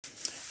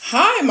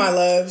Hi, my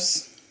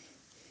loves.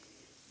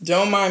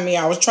 Don't mind me.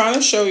 I was trying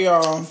to show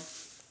y'all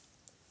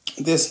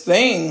this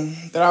thing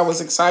that I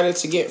was excited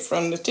to get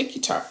from the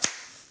TikTok.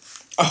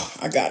 Oh,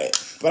 I got it.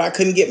 But I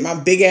couldn't get my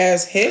big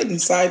ass head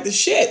inside the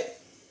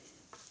shit.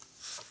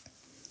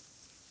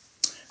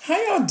 How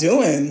y'all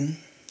doing?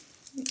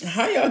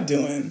 How y'all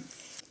doing?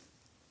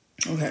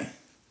 Okay.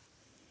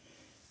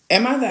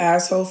 Am I the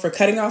asshole for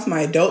cutting off my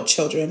adult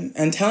children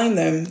and telling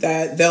them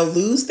that they'll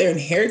lose their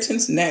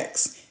inheritance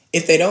next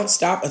if they don't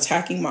stop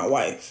attacking my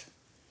wife?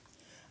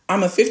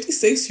 I'm a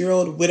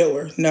 56-year-old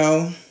widower.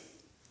 No,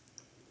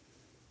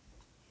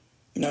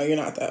 you're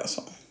not the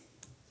asshole.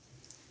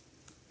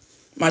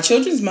 My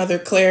children's mother,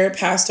 Claire,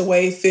 passed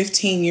away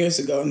 15 years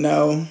ago.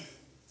 No,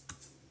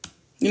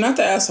 you're not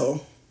the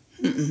asshole.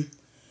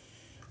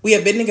 We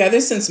have been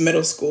together since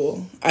middle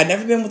school. I'd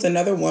never been with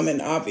another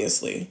woman,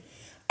 obviously.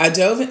 I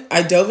dove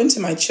into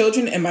my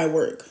children and my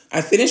work.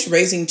 I finished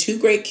raising two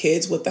great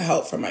kids with the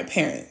help from my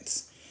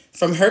parents,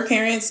 from her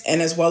parents,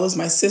 and as well as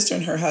my sister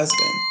and her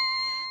husband.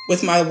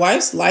 With my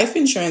wife's life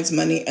insurance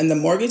money and the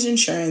mortgage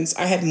insurance,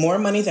 I had more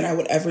money than I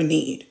would ever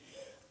need.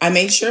 I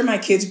made sure my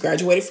kids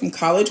graduated from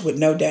college with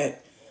no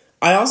debt.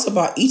 I also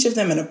bought each of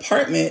them an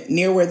apartment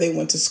near where they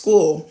went to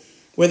school,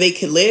 where they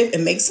could live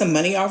and make some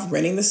money off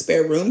renting the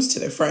spare rooms to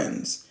their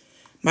friends.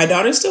 My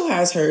daughter still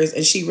has hers,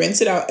 and she rents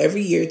it out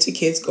every year to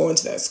kids going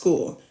to that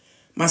school.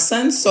 My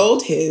son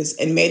sold his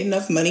and made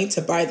enough money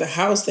to buy the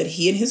house that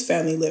he and his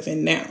family live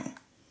in now.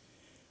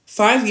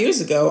 5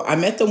 years ago, I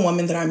met the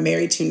woman that I'm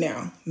married to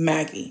now,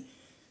 Maggie.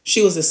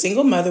 She was a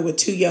single mother with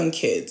two young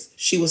kids.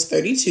 She was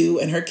 32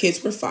 and her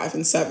kids were 5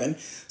 and 7.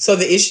 So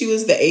the issue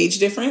is the age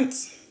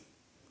difference.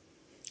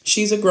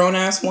 She's a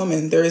grown-ass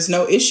woman. There is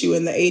no issue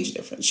in the age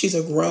difference. She's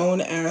a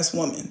grown-ass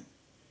woman.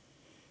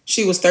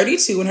 She was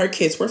 32 and her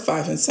kids were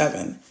 5 and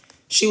 7.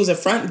 She was a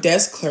front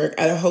desk clerk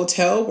at a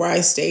hotel where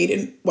I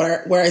stayed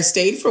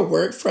for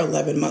work for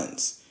 11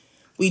 months.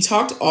 We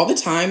talked all the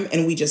time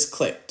and we just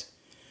clicked.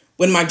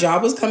 When my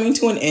job was coming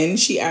to an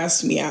end, she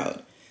asked me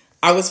out.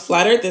 I was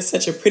flattered that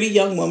such a pretty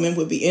young woman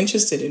would be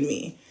interested in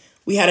me.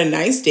 We had a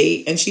nice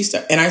date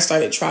and I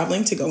started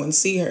traveling to go and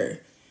see her.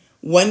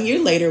 1 year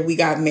later, we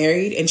got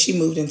married and she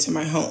moved into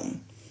my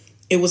home.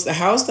 It was the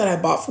house that I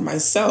bought for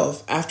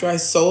myself after I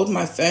sold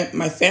my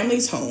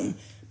family's home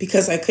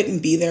because I couldn't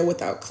be there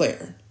without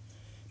Claire.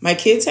 My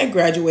kids had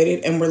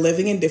graduated and were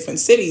living in different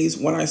cities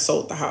when I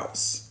sold the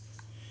house.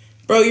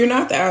 Bro, you're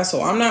not the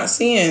asshole. I'm not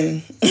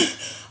seeing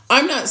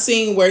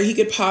where he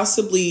could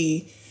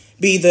possibly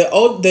be.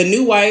 The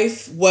new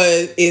wife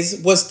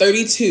was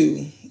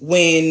 32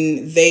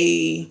 when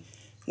they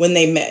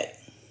met.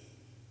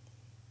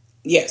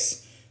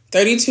 Yes,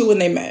 32 when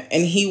they met,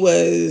 and he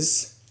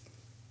was,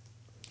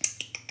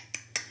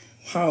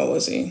 how old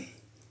was he?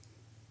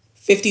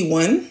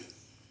 51.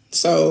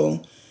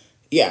 So,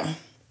 yeah.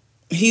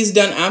 He's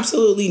done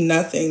absolutely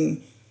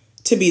nothing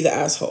to be the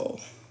asshole.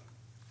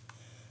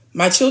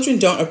 My children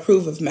don't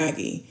approve of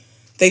Maggie.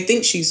 They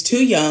think she's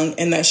too young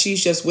and that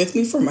she's just with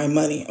me for my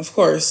money. Of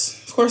course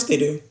they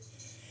do.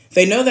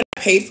 They know that I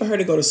paid for her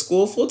to go to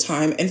school full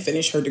time and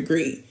finish her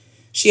degree.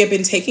 She had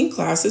been taking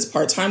classes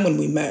part-time when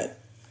we met.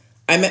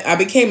 I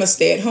became a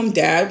stay-at-home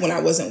dad when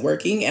I wasn't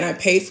working, and I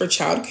paid for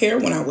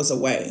childcare when I was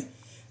away.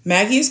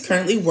 Maggie is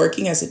currently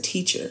working as a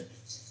teacher.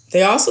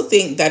 They also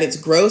think that it's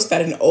gross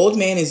that an old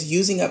man is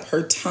using up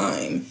her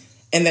time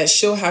and that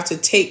she'll have to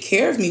take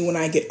care of me when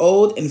I get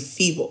old and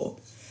feeble.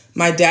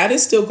 My dad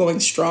is still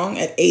going strong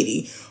at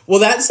 80. Well,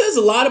 that says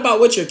a lot about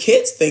what your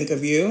kids think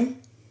of you.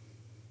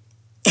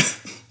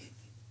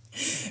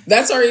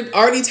 That's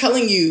already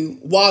telling you,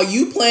 while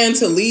you plan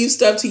to leave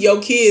stuff to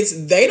your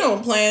kids, they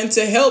don't plan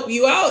to help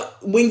you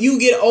out when you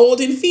get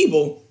old and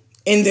feeble,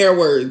 in their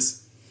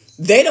words.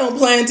 They don't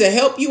plan to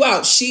help you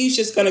out. She's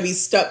just going to be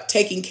stuck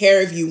taking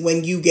care of you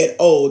when you get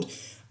old.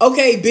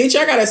 Okay, bitch,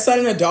 I got a son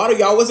and a daughter.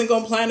 Y'all wasn't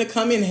going to plan to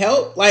come and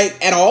help, like,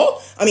 at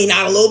all? I mean,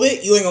 not a little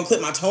bit. You ain't going to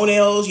clip my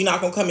toenails. You're not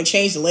going to come and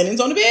change the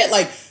linens on the bed?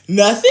 Like,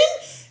 nothing?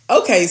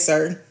 Okay,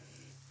 sir.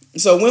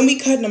 So when we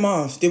cutting them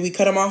off? Did we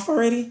cut them off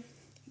already?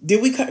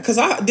 Did we cut? Because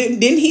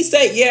didn't he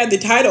say, yeah, the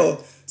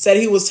title said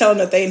he was telling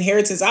that they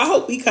inheritance. I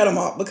hope we cut them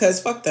off because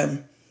fuck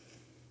them.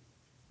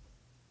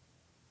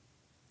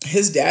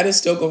 His dad is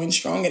still going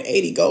strong at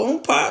 80. Go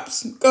on,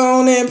 Pops.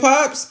 Go on in,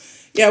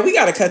 Pops. Yeah, we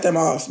got to cut them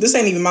off. This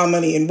ain't even my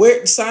money. And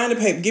sign the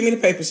paper. Give me the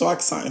paper so I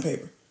can sign the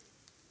paper.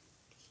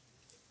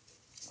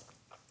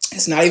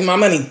 It's not even my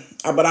money.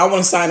 But I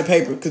want to sign the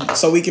paper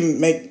so we can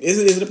make... Is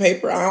it a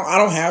paper? I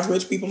don't have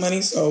rich people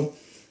money, so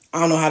I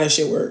don't know how that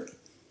shit work.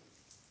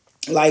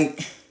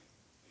 Like...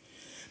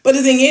 But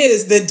the thing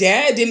is, the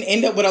dad didn't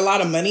end up with a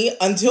lot of money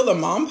until the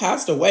mom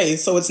passed away.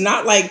 So it's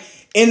not like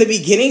in the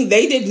beginning,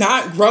 they did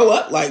not grow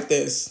up like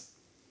this.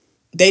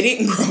 They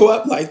didn't grow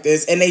up like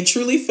this. And they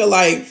truly feel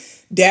like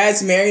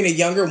dad's marrying a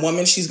younger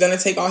woman. She's going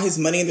to take all his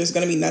money and there's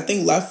going to be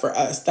nothing left for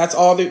us. That's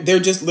all.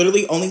 They're just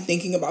literally only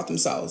thinking about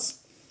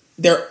themselves.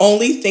 They're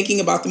only thinking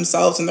about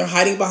themselves and they're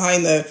hiding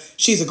behind the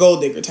she's a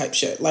gold digger type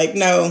shit. Like,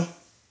 no.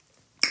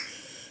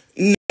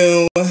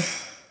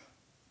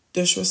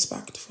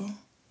 Disrespectful.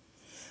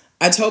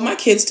 I told my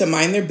kids to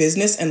mind their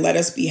business and let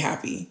us be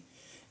happy.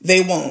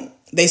 They won't.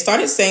 They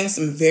started saying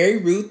some very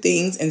rude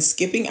things and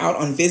skipping out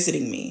on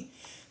visiting me.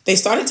 They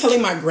started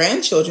telling my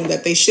grandchildren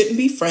that they shouldn't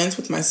be friends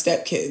with my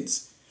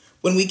stepkids.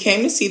 When we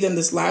came to see them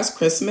this last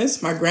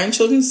Christmas, my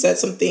grandchildren said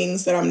some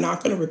things that I'm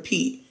not going to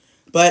repeat,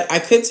 but I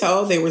could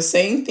tell they were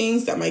saying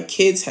things that my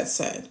kids had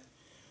said.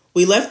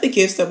 We left the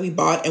gifts that we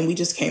bought and we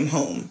just came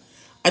home.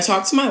 I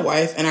talked to my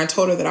wife and I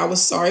told her that I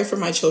was sorry for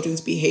my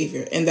children's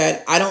behavior and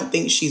that I don't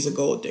think she's a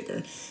gold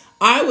digger.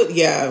 I would,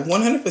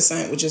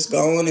 100% would just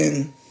go on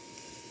and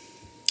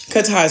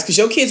cut ties because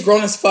your kids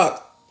grown as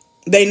fuck.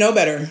 They know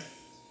better.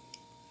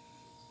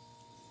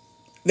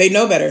 They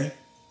know better.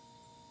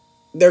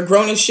 They're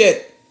grown as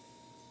shit.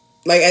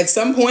 Like at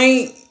some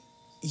point,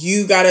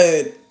 you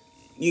gotta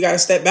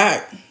step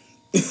back.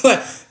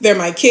 They're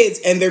my kids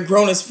and they're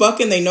grown as fuck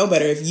and they know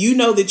better. If you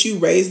know that you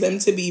raised them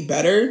to be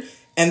better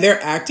and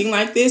they're acting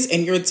like this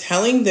and you're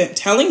telling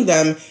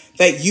them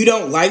that you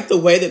don't like the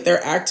way that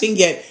they're acting,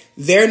 yet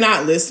they're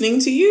not listening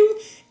to you,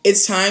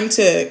 it's time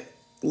to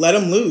let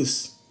them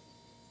loose.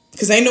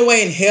 Because ain't no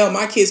way in hell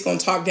my kid's gonna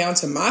talk down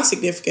to my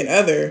significant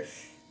other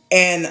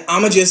and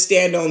I'ma just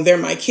stand on they're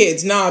my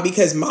kids. Nah,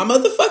 because my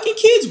motherfucking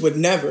kids would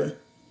never.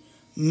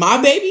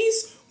 My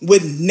babies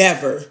would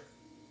never.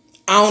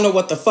 I don't know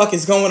what the fuck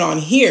is going on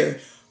here,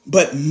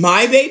 but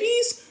my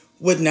babies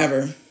would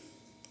never.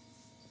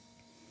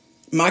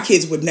 My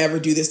kids would never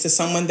do this to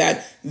someone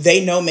that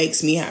they know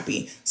makes me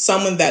happy.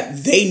 Someone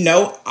that they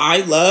know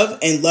I love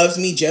and loves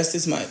me just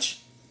as much.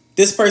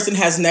 This person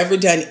has never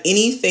done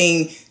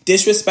anything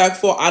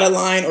disrespectful, out of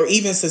line, or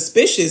even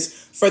suspicious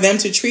for them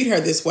to treat her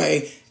this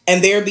way.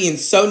 And they're being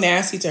so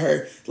nasty to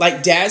her.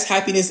 Like dad's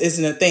happiness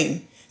isn't a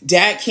thing.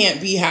 Dad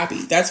can't be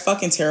happy. That's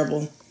fucking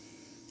terrible.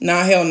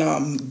 Nah, hell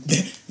no.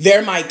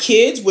 They're my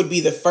kids would be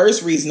the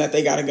first reason that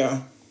they gotta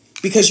go.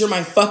 Because you're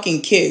my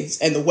fucking kids.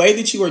 And the way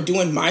that you are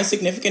doing my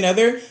significant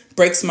other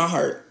breaks my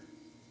heart.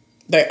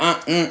 Like,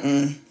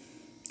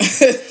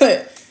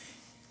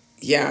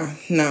 yeah,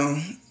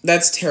 no.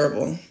 That's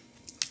terrible.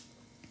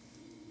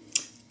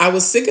 I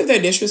was sick of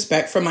their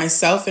disrespect for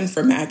myself and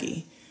for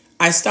Maggie.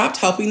 I stopped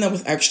helping them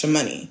with extra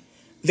money.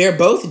 They're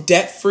both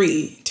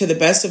debt-free to the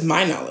best of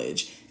my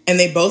knowledge, and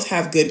they both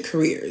have good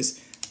careers.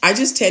 I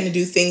just tend to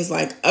do things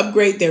like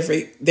upgrade their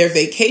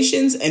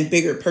vacations and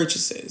bigger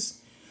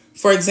purchases.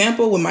 For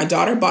example, when my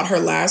daughter bought her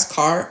last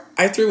car,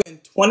 I threw in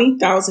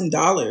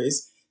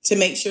 $20,000 to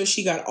make sure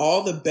she got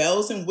all the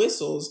bells and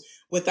whistles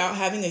without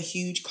having a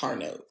huge car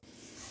note.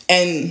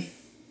 And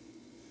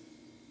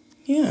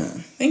yeah,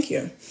 thank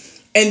you.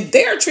 And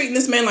they are treating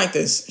this man like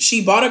this.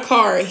 She bought a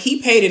car.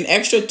 He paid an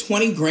extra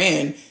 20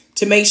 grand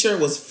to make sure it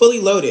was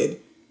fully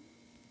loaded.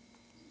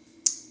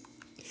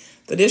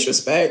 The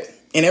disrespect.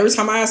 And every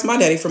time I ask my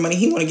daddy for money,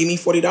 he want to give me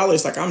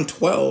 $40 like I'm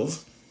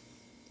 12.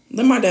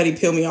 Let my daddy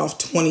peel me off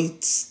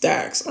 20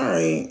 stacks. All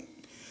right.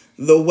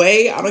 The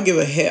way, I don't give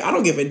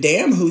a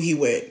damn who he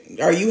with.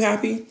 Are you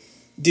happy?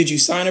 Did you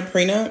sign a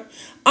prenup?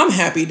 I'm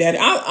happy, daddy.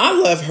 I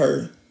love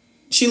her.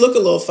 She look a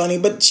little funny,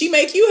 but she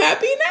make you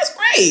happy, and that's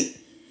great.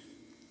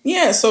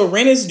 Yeah, so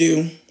rent is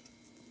due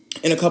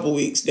in a couple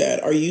weeks, Dad.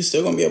 Are you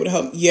still going to be able to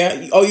help?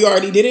 Yeah. Oh, you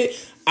already did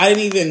it? I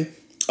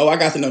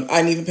got the note. I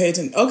didn't even pay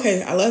attention.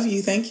 Okay, I love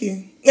you. Thank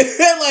you.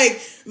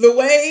 Like, the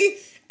way,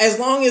 as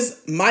long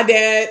as my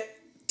dad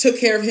took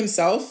care of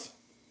himself,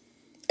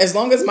 as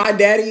long as my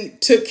daddy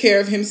took care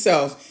of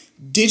himself,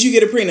 did you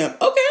get a prenup?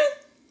 Okay.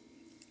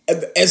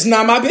 It's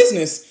not my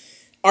business.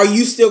 Are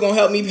you still going to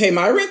help me pay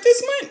my rent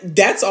this month?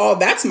 That's all.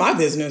 That's my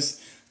business.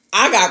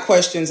 I got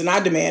questions and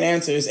I demand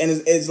answers. And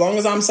as long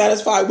as I'm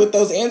satisfied with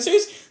those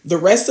answers, the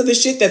rest of the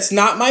shit that's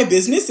not my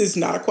business is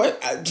not a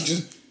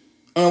question.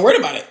 I'm worried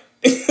about it.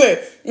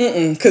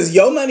 Because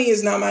your money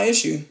is not my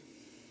issue.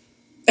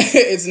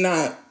 It's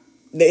not.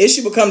 The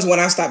issue becomes when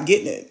I stop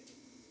getting it.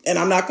 And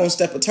I'm not going to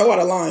step a toe out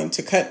of line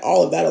to cut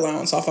all of that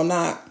allowance off. I'm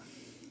not.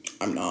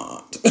 I'm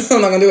not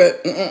going to do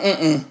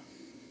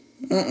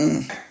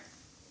it.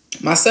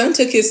 My son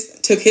took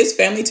his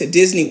family to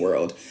Disney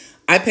World.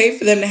 I paid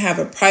for them to have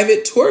a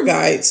private tour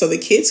guide so the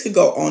kids could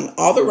go on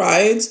all the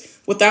rides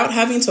without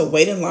having to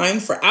wait in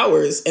line for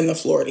hours in the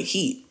Florida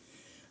heat.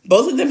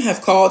 Both of them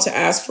have called to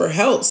ask for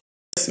help since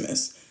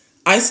Christmas.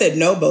 I said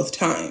no both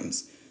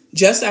times.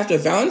 Just after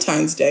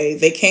Valentine's Day,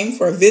 they came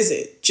for a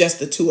visit, just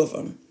the two of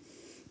them.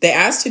 They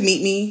asked to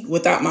meet me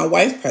without my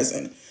wife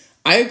present.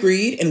 I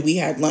agreed and we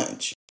had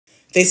lunch.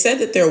 They said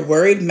that they're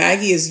worried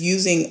Maggie is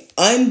using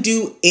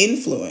undue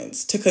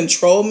influence to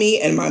control me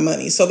and my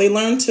money. So they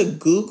learned to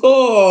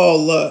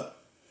Google.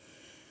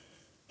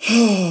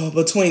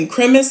 Between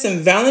Christmas and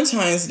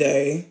Valentine's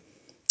Day,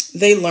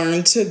 they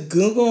learned to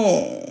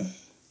Google.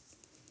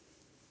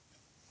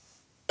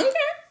 Okay.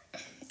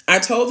 I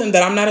told them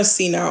that I'm not a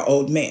senile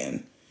old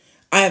man.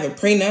 I have a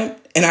prenup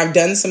and I've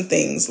done some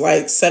things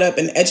like set up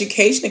an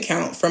education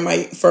account for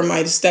my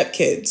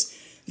stepkids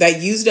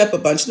that used up a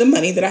bunch of the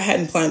money that I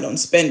hadn't planned on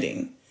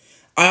spending.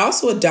 I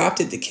also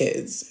adopted the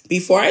kids.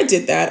 Before I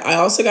did that, I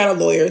also got a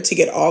lawyer to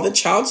get all the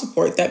child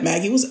support that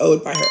Maggie was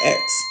owed by her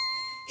ex.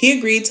 He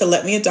agreed to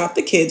let me adopt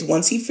the kids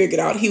once he figured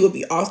out he would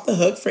be off the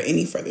hook for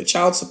any further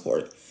child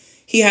support.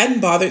 He hadn't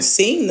bothered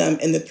seeing them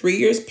in the 3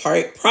 years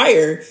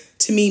prior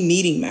to me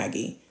meeting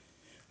Maggie.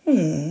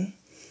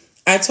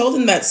 I told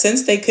him that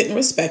since they couldn't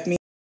respect me,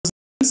 I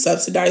was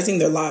subsidizing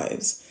their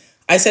lives.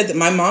 I said that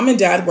my mom and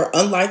dad were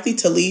unlikely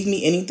to leave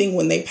me anything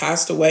when they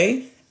passed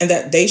away and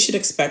that they should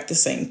expect the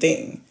same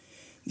thing.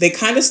 They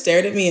kind of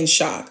stared at me in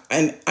shock,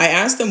 and I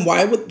asked them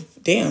why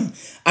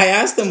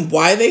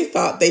they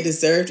thought they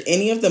deserved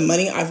any of the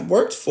money I've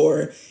worked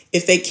for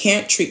if they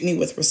can't treat me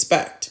with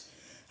respect.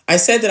 I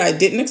said that I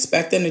didn't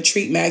expect them to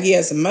treat Maggie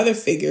as a mother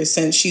figure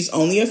since she's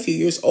only a few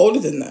years older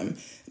than them,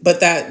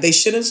 but that they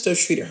should have still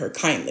treated her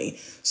kindly.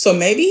 So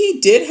maybe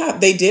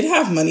they did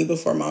have money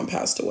before mom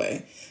passed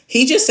away.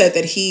 He just said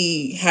that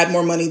he had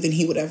more money than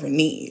he would ever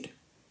need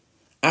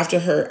after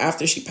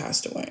she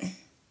passed away.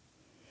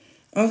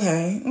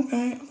 Okay.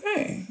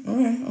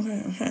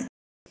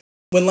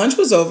 When lunch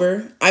was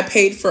over, I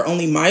paid for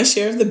only my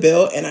share of the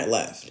bill and I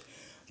left.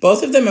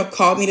 Both of them have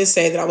called me to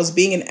say that I was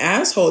being an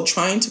asshole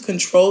trying to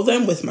control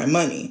them with my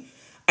money.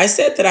 I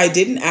said that I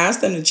didn't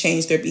ask them to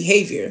change their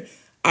behavior.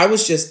 I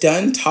was just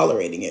done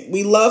tolerating it.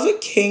 We love a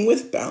king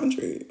with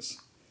boundaries.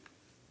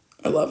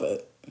 I love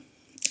it.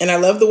 And I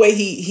love the way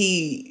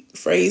he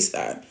phrased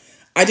that.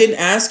 I didn't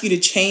ask you to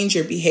change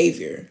your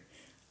behavior.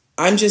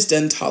 I'm just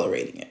done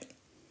tolerating it.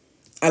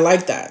 I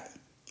like that.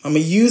 I'm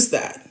going to use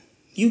that.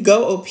 You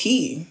go OP.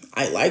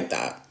 I like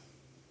that.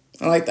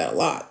 I like that a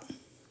lot.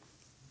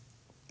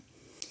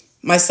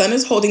 My son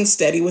is holding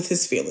steady with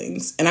his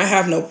feelings, and I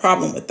have no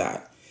problem with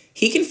that.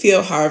 He can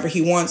feel however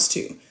he wants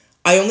to.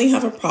 I only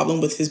have a problem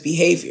with his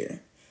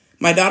behavior.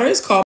 My daughter has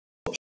called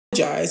to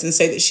apologize and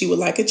say that she would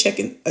like a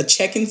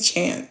second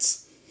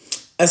chance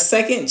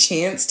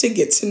to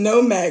get to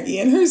know Maggie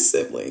and her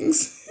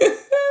siblings.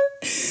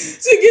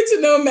 To get to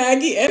know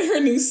Maggie and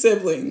her new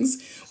siblings.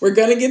 We're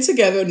going to get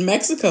together in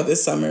Mexico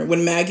this summer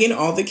when Maggie and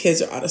all the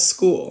kids are out of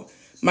school.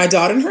 My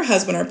daughter and her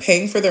husband are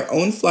paying for their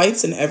own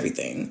flights and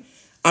everything.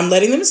 I'm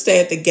letting them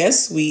stay at the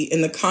guest suite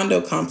in the condo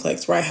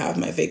complex where I have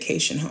my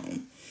vacation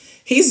home.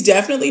 He's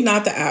definitely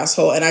not the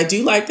asshole, and I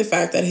do like the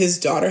fact that his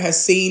daughter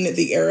has seen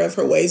the error of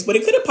her ways, but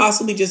it could have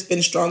possibly just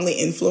been strongly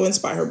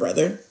influenced by her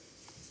brother.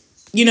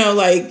 You know,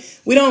 like,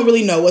 we don't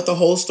really know what the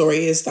whole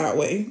story is that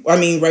way. I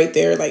mean, right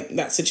there, like,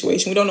 that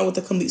situation. We don't know what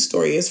the complete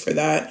story is for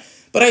that.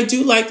 But I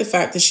do like the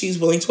fact that she's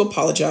willing to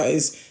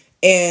apologize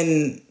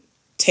and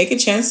take a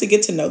chance to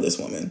get to know this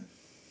woman.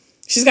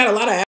 She's got a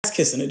lot of ass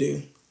kissing to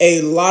do.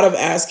 A lot of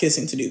ass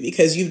kissing to do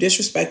because you've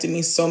disrespected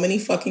me so many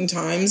fucking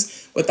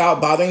times without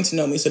bothering to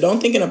know me. So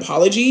don't think an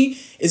apology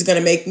is going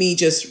to make me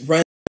just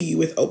run to you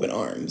with open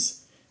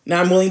arms.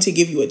 Now I'm willing to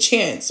give you a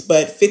chance,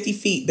 but 50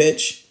 feet,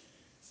 bitch.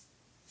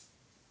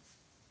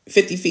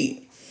 50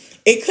 feet.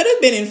 It could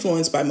have been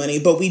influenced by money,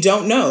 but we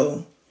don't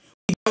know.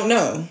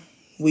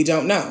 We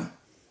don't know.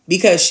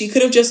 Because she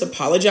could have just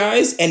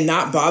apologized and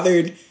not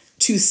bothered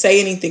to say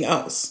anything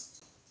else.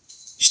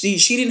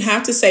 She didn't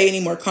have to say any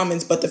more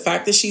comments, but the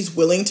fact that she's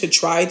willing to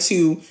try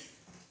to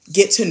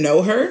get to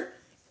know her,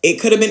 it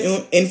could have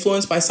been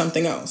influenced by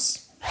something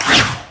else.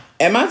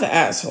 Am I the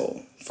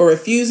asshole for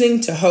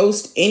refusing to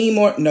host any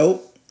more?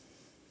 Nope.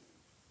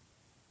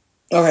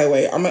 Okay,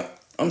 wait.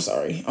 I'm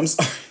sorry.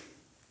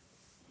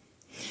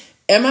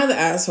 Am I the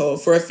asshole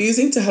for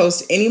refusing to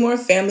host any more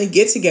family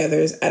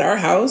get-togethers at our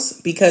house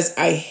because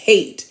I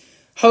hate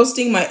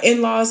hosting my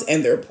in-laws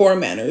and their poor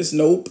manners?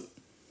 Nope.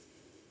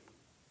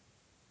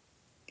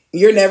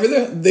 You're never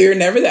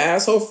the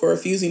asshole for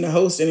refusing to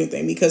host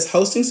anything because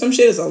hosting some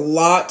shit is a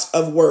lot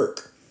of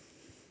work.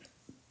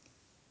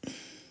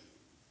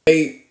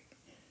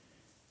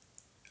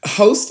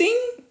 Hosting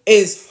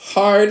is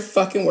hard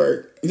fucking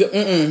work.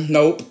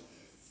 Nope.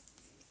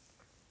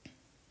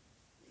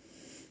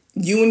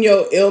 You and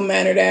your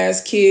ill-mannered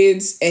ass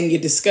kids and your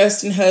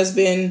disgusting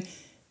husband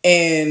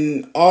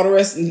and all the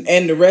rest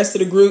and the rest of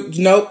the group.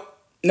 Nope,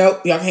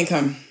 y'all can't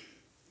come.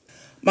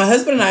 My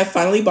husband and I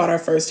finally bought our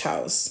first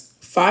house.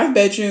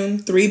 5-bedroom,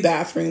 3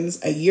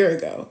 bathrooms a year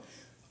ago.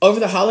 Over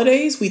the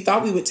holidays, we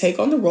thought we would take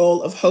on the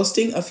role of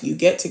hosting a few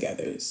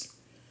get-togethers.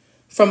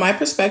 From my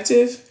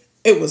perspective,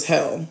 it was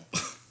hell.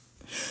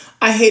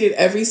 I hated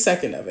every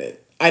second of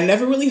it. I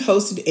never really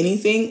hosted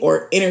anything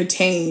or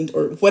entertained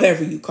or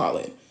whatever you call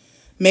it.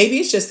 Maybe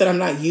it's just that I'm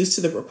not used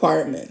to the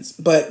requirements.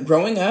 But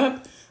growing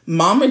up,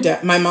 my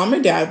mom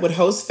or dad would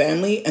host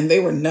family and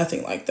they were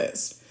nothing like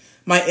this.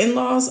 My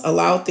in-laws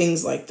allowed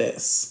things like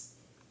this.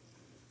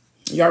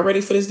 Y'all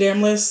ready for this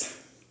damn list?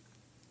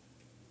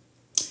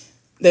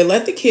 They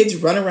let the kids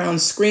run around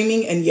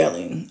screaming and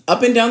yelling,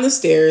 up and down the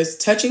stairs,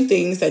 touching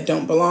things that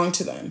don't belong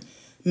to them,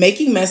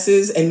 making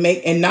messes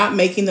and not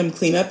making them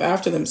clean up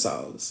after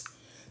themselves.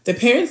 The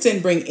parents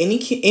didn't bring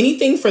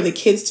anything for the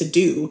kids to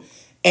do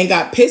and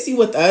got pissy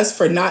with us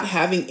for not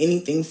having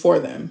anything for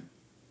them.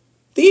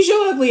 These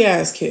your ugly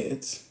ass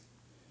kids.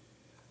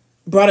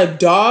 Brought a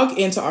dog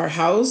into our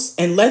house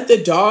and left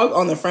the dog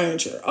on the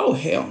furniture. Oh,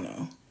 hell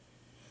no.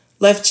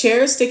 Left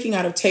chairs sticking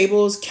out of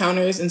tables,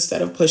 counters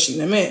instead of pushing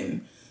them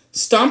in.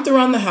 stomped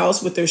around the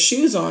house with their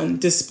shoes on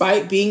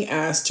despite being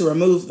asked to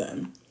remove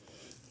them,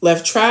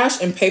 left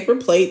trash and paper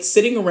plates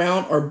sitting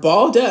around or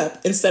balled up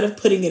instead of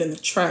putting it in the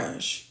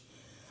trash,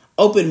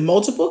 opened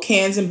multiple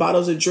cans and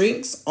bottles of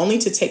drinks only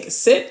to take a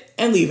sip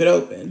and leave it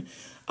open.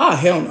 Ah,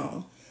 hell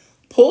no.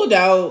 Pulled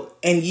out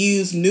and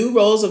used new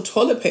rolls of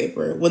toilet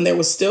paper when there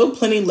was still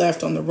plenty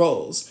left on the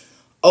rolls.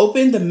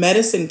 Opened the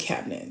medicine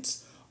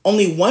cabinets.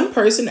 Only one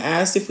person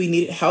asked if we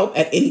needed help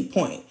at any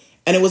point,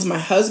 and it was my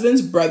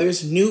husband's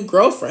brother's new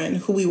girlfriend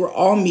who we were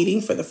all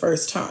meeting for the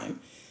first time.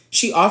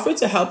 She offered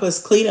to help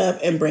us clean up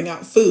and bring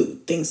out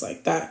food, things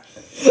like that.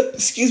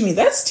 Excuse me,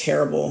 that's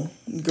terrible.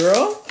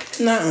 Girl,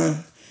 nuh-uh.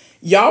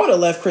 Y'all would have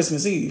left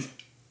Christmas Eve.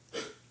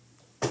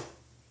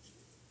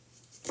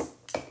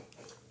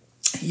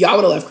 Y'all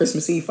would have left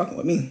Christmas Eve fucking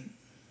with me.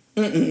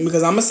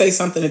 Because I'm going to say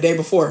something the day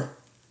before.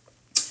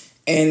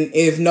 And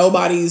if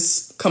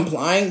nobody's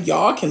complying,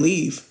 y'all can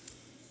leave.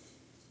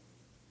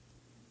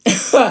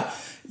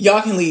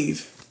 Y'all can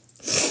leave.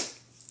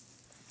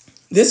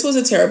 This was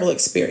a terrible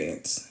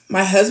experience.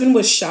 My husband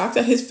was shocked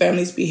at his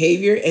family's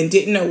behavior and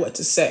didn't know what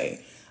to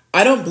say.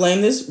 I don't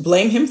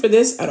blame him for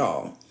this at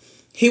all.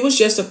 He was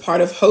just a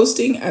part of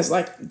hosting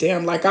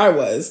like I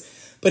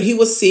was, but he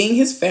was seeing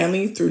his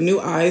family through new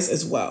eyes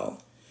as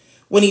well.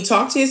 When he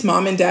talked to his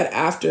mom and dad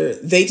after,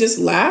 they just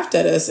laughed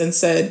at us and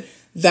said,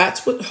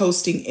 that's what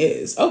hosting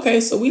is.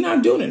 Okay, so we're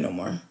not doing it no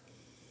more.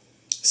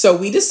 So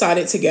we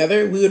decided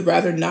together we would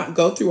rather not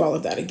go through all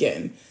of that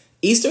again.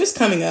 Easter is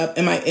coming up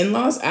and my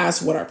in-laws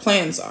asked what our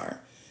plans are.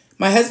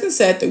 My husband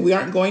said that we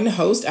aren't going to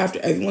host after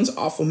everyone's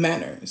awful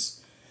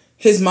manners.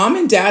 His mom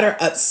and dad are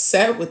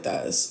upset with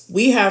us.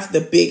 We have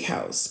the big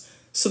house,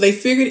 so they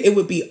figured it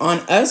would be on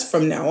us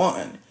from now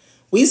on.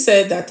 We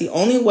said that the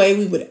only way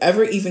we would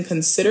ever even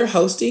consider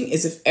hosting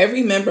is if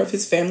every member of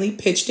his family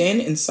pitched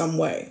in some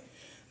way.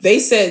 They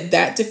said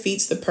that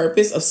defeats the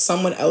purpose of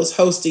someone else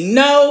hosting.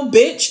 No,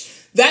 bitch.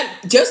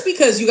 That just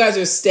because you guys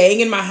are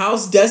staying in my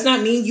house does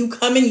not mean you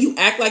come and you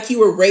act like you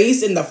were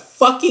raised in the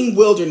fucking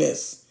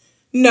wilderness.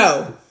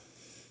 No.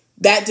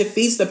 That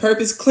defeats the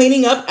purpose.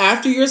 Cleaning up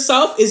after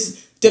yourself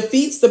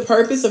defeats the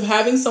purpose of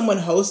having someone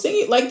hosting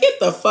it. Like, get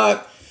the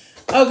fuck.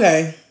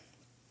 Okay.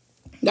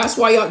 That's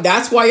why y'all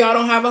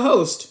don't have a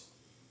host.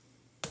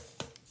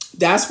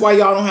 That's why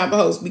y'all don't have a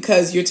host,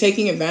 because you're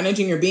taking advantage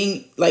and you're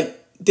being like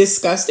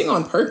disgusting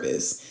on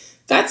purpose.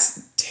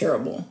 That's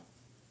terrible.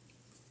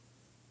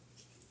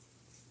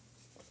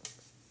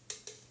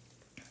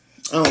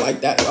 I don't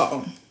like that at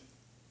all.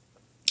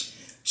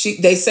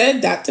 They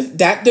said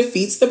that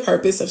defeats the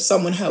purpose of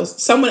someone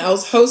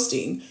else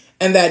hosting,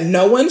 and that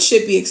no one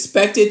should be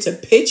expected to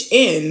pitch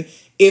in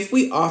if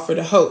we offer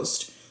to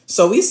host.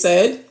 So we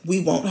said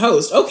we won't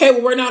host. Okay,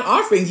 well, we're not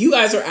offering. You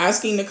guys are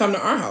asking to come to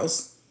our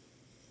house.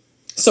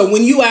 So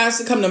when you ask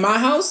to come to my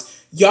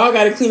house, y'all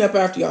got to clean up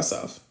after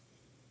yourself.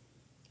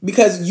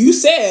 Because you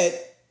said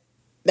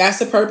that's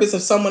the purpose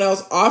of someone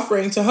else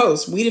offering to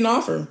host. We didn't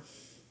offer.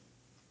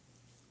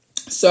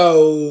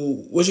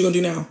 So what you gonna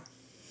do now?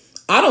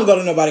 I don't go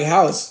to nobody's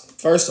house,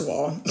 first of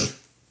all.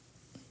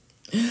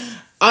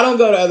 I don't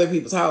go to other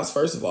people's house,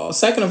 first of all.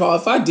 Second of all,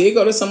 if I did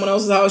go to someone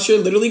else's house, you're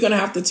literally going to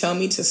have to tell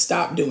me to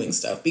stop doing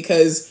stuff,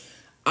 because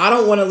I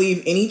don't want to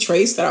leave any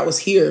trace that I was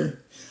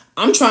here.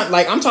 I'm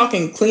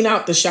talking clean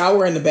out the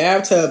shower and the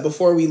bathtub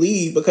before we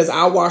leave, because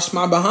I washed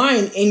my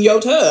behind in your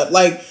tub.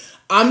 Like,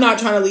 I'm not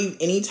trying to leave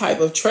any type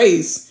of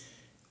trace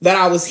that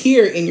I was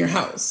here in your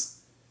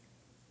house.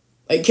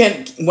 Like,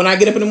 when I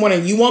get up in the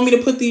morning, you want me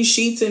to put these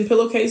sheets and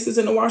pillowcases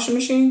in the washing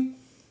machine?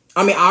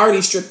 I mean, I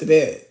already stripped the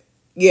bed.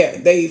 Yeah,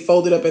 they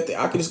folded up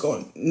I could just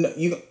go, no,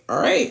 all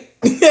right.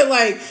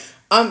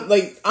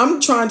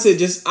 I'm trying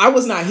to I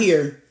was not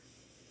here.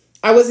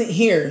 I wasn't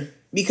here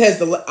because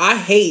I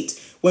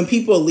hate when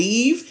people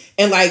leave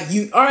and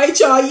all right,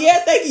 y'all. Yeah,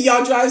 thank you.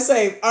 Y'all drive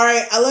safe. All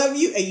right, I love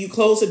you. And you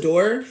close the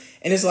door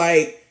and it's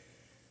like,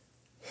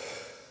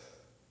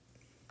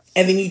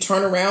 and then you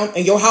turn around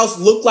and your house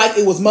looked like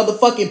it was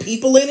motherfucking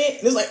people in it.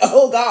 And it's like,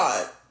 oh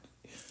God.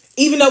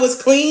 Even though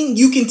it's clean,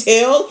 you can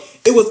tell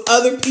it was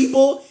other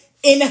people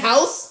in the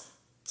house.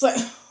 It's like,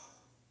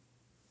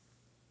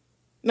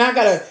 now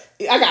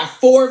I got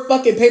 4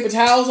 fucking paper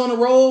towels on a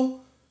roll.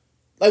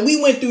 Like,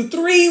 we went through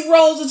 3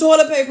 rolls of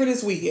toilet paper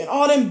this weekend.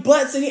 All them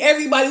butts and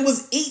everybody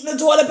was eating the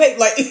toilet paper.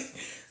 Like,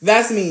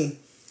 that's me.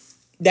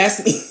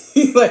 That's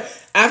me. Like,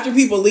 after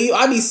people leave,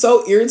 I'd be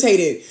so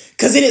irritated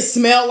because then it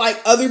smelled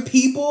like other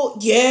people.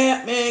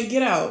 Yeah, man,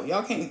 get out.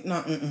 Y'all can't,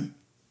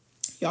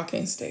 y'all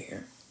can't stay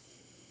here.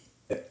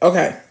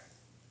 Okay.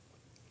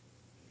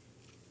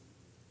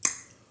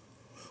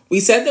 We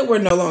said that we're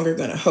no longer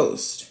going to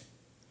host.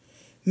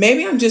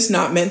 Maybe I'm just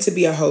not meant to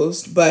be a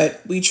host,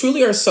 but we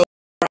truly are so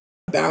far out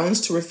of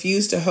bounds to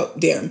refuse to host.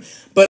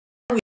 But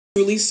are we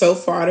truly so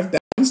far out of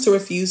bounds to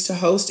refuse to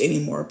host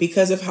anymore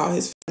because of how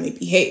his family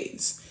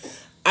behaves?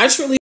 I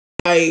truly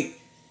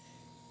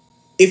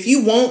if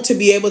you want to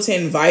be able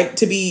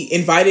to be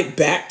invited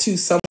back to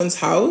someone's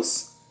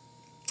house,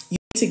 you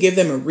need to give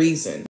them a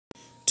reason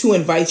to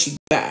invite you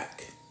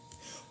back.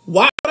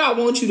 Why would I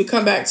want you to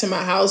come back to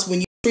my house when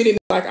you treated me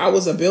like I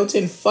was a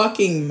built-in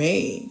fucking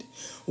maid.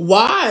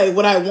 Why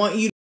would I want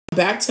you to come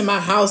back to my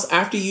house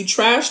after you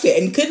trashed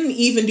it and couldn't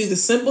even do the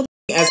simple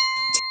thing as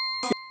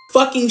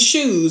fucking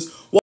shoes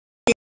while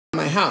in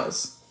my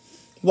house?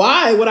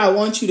 Why would I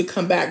want you to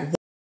come back?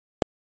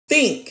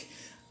 Think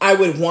I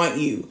would want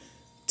you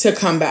to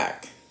come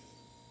back?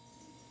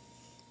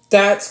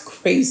 That's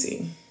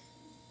crazy.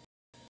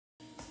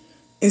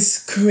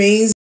 It's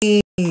crazy.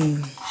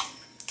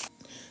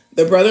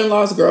 The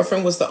brother-in-law's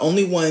girlfriend was the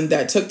only one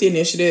that took the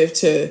initiative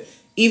to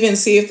even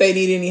see if they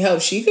need any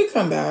help. She could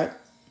come back.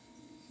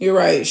 You're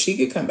right. She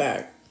could come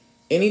back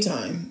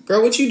anytime.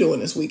 Girl, what you doing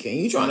this weekend?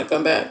 You trying to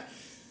come back?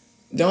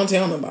 Don't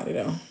tell nobody,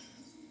 though.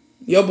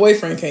 Your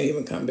boyfriend can't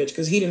even come, bitch,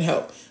 because he didn't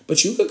help.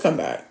 But you could come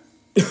back.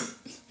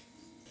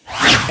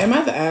 Am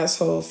I the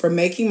asshole for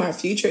making my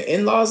future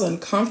in-laws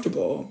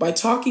uncomfortable by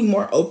talking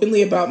more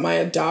openly about my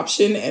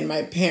adoption and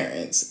my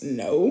parents?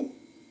 No.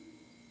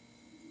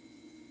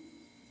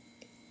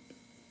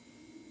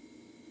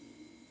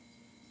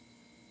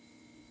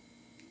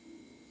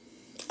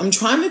 I'm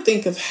trying to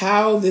think of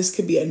how this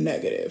could be a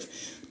negative.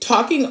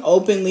 Talking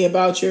openly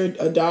about your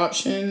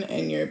adoption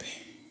and your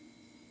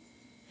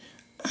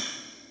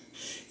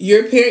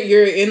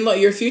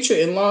future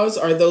in-laws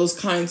are those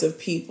kinds of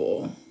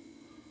people.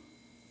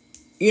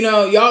 You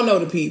know, y'all know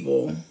the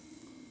people,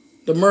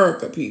 the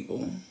America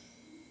people.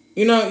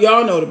 You know,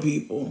 y'all know the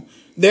people.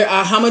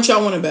 How much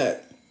y'all want to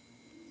bet?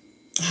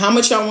 How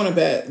much y'all want to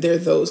bet they're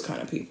those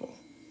kind of people?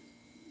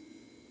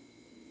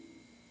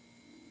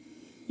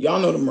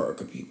 Y'all know the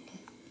America people.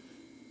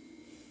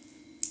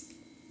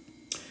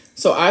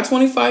 So I,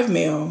 25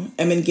 male,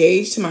 am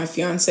engaged to my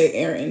fiance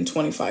Erin,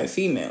 25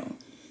 female.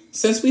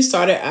 Since we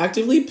started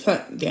actively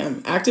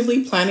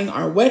planning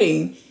our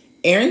wedding,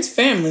 Erin's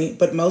family,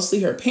 but mostly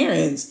her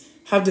parents,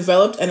 have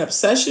developed an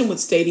obsession with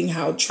stating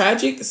how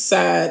tragic,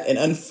 sad, and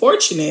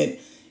unfortunate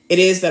it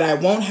is that I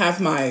won't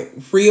have my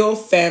real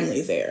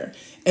family there,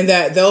 and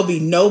that there'll be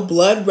no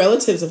blood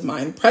relatives of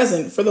mine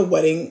present for the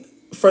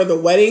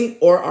wedding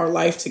or our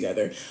life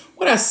together.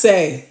 What I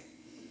say?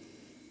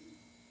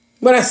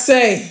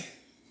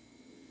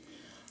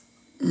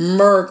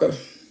 Murder.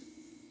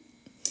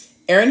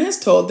 Erin has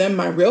told them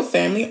my real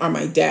family are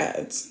my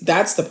dads.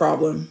 That's the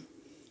problem.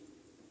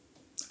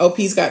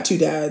 OP's got 2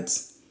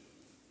 dads.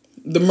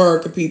 The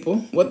America people.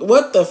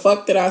 What the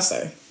fuck did I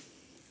say?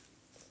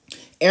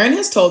 Erin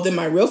has told them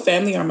my real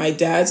family are my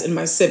dads and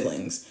my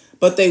siblings,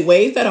 but they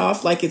wave that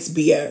off like it's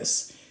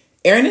BS.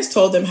 Erin has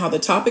told them how the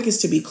topic is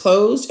to be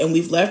closed, and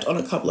we've left on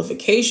a couple of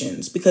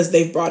occasions because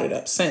they've brought it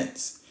up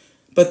since.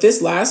 But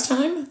this last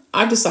time,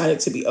 I've decided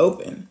to be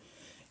open.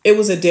 It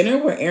was a dinner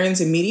where Erin's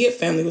immediate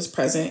family was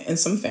present and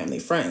some family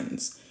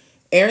friends.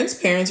 Erin's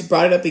parents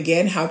brought it up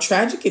again how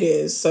tragic it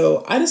is,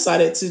 so I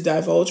decided to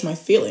divulge my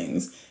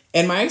feelings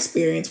and my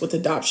experience with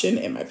adoption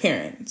and my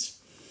parents.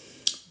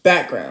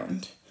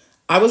 Background.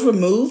 I was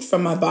removed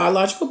from my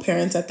biological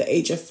parents at the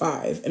age of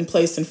 5 and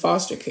placed in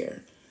foster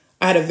care.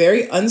 I had a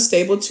very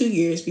unstable 2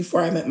 years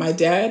before I met my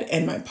dad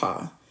and my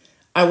pa.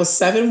 I was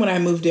 7 when I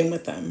moved in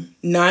with them,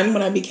 9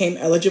 when I became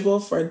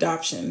eligible for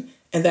adoption,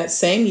 and that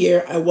same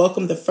year I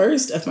welcomed the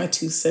first of my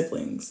 2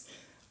 siblings.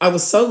 I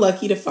was so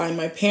lucky to find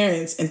my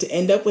parents and to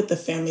end up with the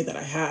family that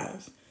I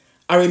have.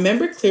 I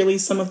remember clearly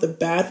some of the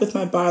bad with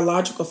my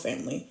biological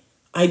family.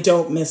 I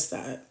don't miss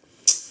that.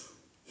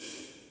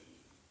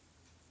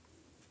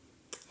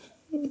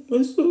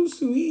 That's so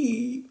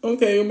sweet.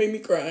 Okay, it'll make me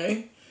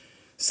cry.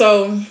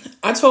 So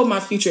I told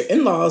my future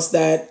in-laws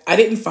that I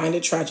didn't find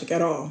it tragic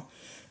at all.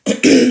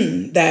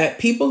 That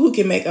people who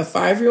can make a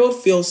 5-year-old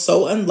feel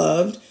so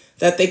unloved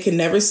that they can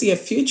never see a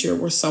future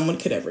where someone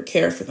could ever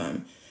care for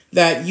them.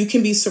 That you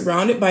can be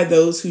surrounded by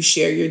those who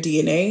share your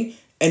DNA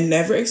and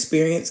never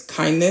experience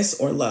kindness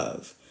or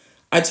love.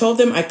 I told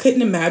them I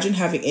couldn't imagine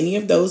having any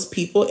of those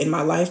people in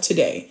my life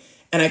today,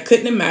 and I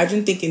couldn't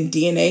imagine thinking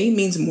DNA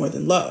means more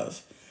than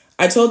love.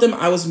 I told them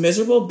I was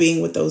miserable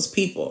being with those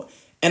people,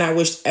 and I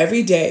wished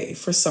every day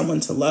for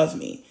someone to love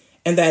me,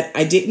 and that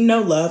I didn't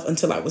know love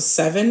until I was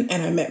 7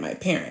 and I met my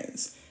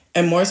parents,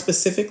 and more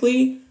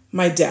specifically,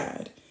 my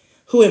dad,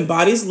 who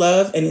embodies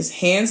love and is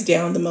hands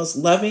down the most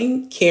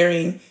loving,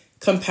 caring,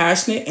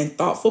 compassionate, and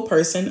thoughtful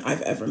person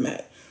I've ever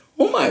met.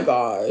 Oh my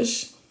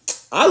gosh.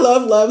 I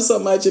love love so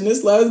much, and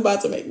this love is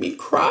about to make me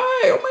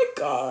cry. Oh my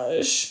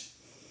gosh.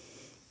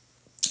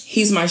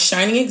 He's my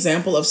shining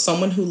example of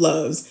someone who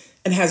loves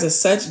and has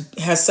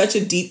such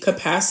a deep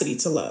capacity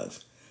to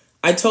love.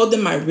 I told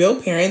them my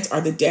real parents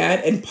are the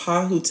dad and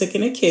pa who took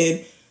in a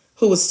kid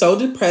who was so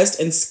depressed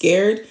and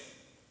scared.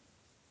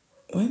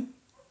 Who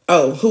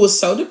was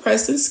so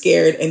depressed and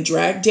scared and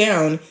dragged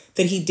down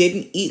that he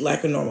didn't eat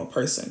like a normal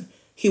person.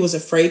 He was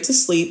afraid to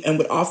sleep and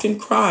would often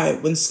cry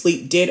when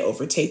sleep did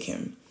overtake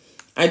him.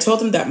 I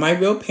told him that my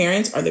real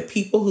parents are the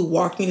people who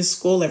walked me to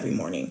school every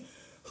morning,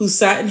 who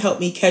sat and helped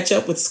me catch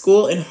up with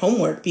school and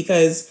homework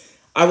because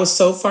I was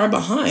so far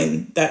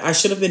behind that I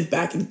should have been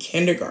back in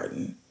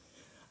kindergarten.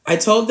 I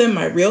told them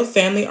my real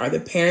family are the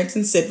parents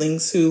and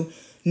siblings who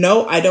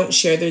know I don't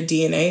share their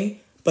DNA,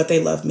 but they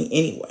love me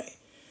anyway.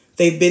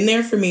 They've been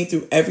there for me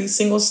through every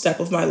single step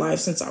of my life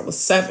since I was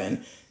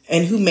 7,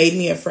 and who made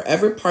me a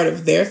forever part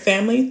of their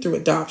family through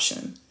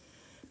adoption.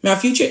 My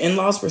future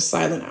in-laws were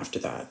silent after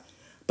that,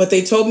 but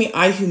they told me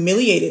I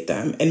humiliated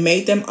them and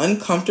made them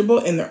uncomfortable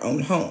in their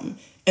own home,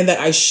 and that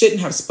I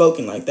shouldn't have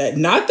spoken like that.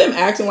 Not them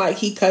acting like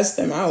he cussed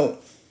them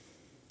out.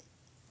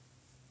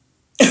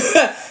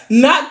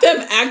 Not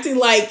them acting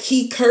like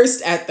he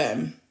cursed at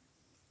them.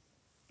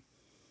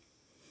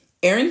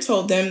 Aaron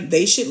told them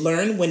they should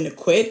learn when to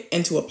quit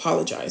and to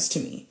apologize to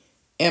me.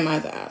 Am I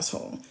the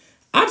asshole?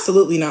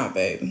 Absolutely not,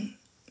 babe.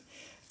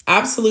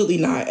 Absolutely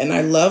not. And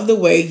I love the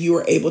way you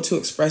were able to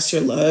express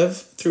your love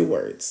through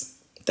words.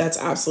 That's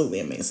absolutely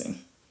amazing.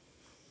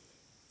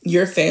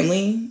 Your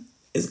family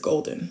is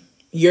golden.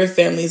 Your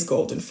family is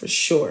golden for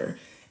sure.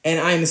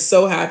 And I'm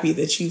so happy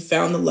that you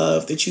found the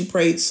love that you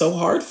prayed so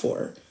hard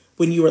for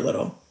when you were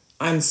little.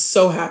 I'm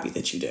so happy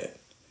that you did.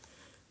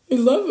 I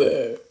love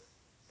it.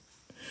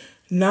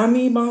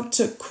 Nami about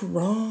to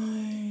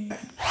cry.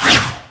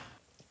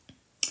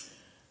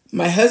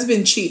 My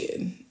husband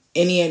cheated.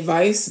 Any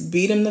advice?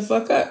 Beat him the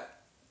fuck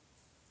up.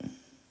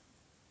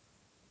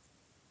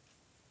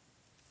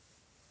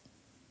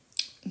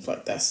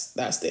 But that's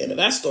the end of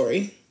that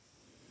story.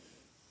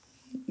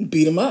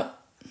 Beat him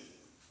up.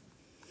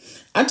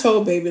 I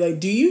told baby, like,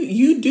 do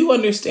you do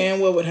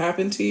understand what would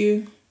happen to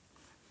you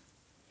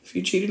if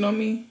you cheated on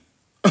me?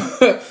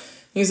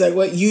 He's like,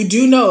 what? You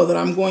do know that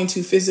I'm going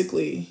to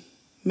physically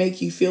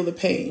make you feel the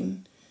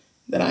pain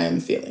that I am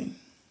feeling.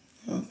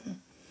 Okay.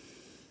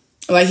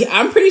 Like,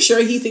 I'm pretty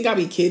sure he think I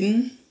be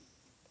kidding.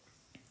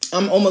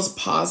 I'm almost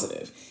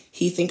positive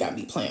he think I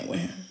be playing with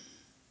him.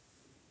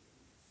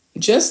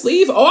 Just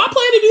leave. Oh, I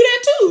plan to do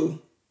that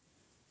too.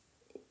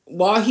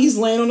 While he's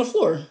laying on the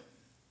floor,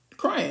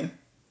 crying.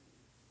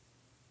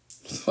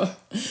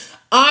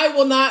 I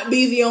will not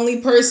be the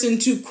only person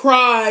to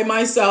cry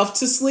myself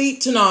to sleep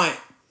tonight.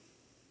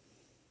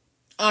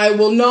 I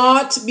will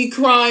not be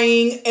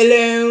crying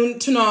alone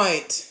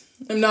tonight.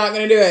 I'm not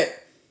going to do it.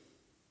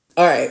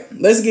 All right,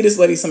 let's give this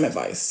lady some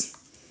advice.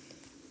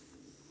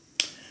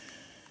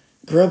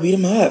 Girl, beat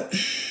him up.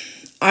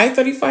 I,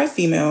 35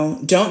 female,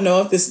 don't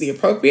know if this is the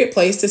appropriate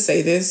place to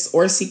say this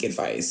or seek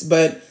advice,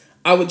 but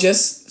I would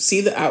just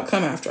see the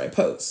outcome after I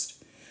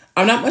post.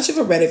 I'm not much of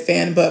a Reddit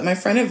fan, but my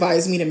friend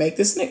advised me to make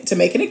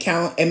an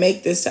account and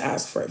make this to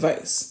ask for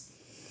advice.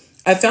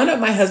 I found out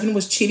my husband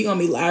was cheating on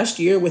me last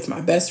year with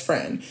my best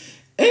friend.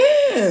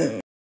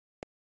 And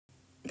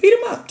beat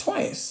him up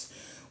twice.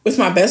 With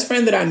my best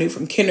friend that I knew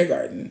from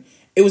kindergarten.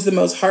 It was the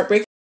most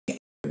heartbreaking thing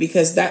ever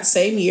because that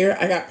same year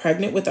I got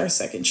pregnant with our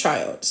second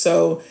child.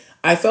 So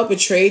I felt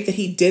betrayed that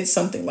he did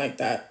something like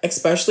that,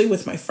 especially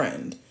with my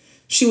friend.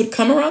 She would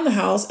come around the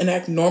house and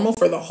act normal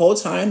for the whole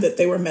time that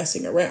they were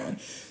messing around.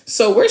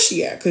 So where's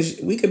she at? Because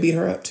we could beat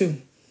her up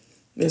too.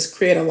 Just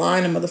create a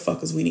line of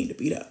motherfuckers we need to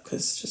beat up.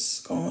 Because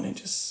just go on and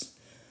just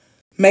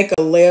make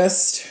a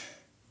list.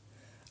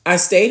 I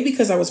stayed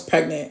because I was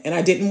pregnant and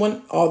I didn't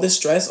want all the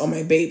stress on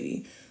my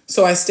baby.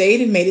 So I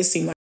stayed and made it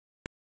seem like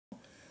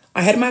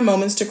I had my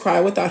moments to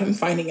cry without him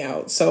finding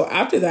out. So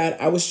after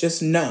that, I was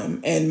just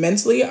numb. And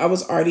mentally, I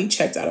was already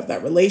checked out of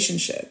that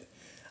relationship.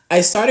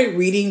 I started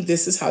reading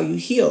This Is How You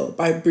Heal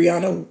by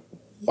Brianna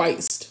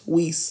Wiest.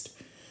 Wiest.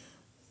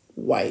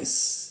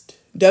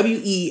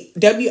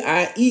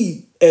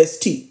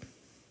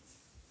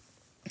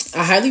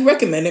 I highly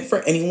recommend it for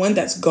anyone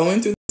that's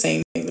going through the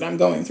same thing that I'm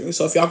going through.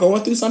 So if y'all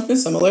going through something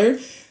similar,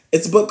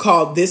 it's a book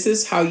called This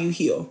Is How You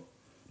Heal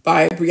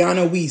by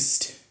Brianna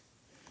Wiest.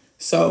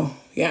 So,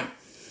 yeah.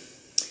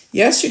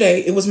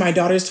 Yesterday, it was my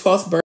daughter's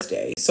 12th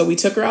birthday, so we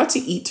took her out to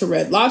eat to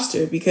Red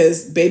Lobster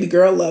because baby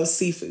girl loves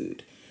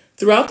seafood.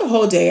 Throughout the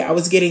whole day, I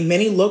was getting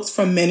many looks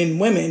from men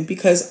and women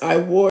because I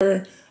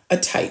wore a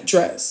tight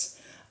dress.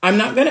 I'm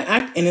not going to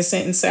act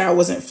innocent and say I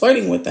wasn't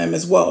flirting with them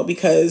as well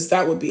because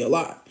that would be a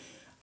lot.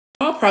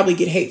 I'll probably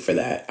get hate for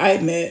that. I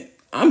admit,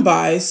 I'm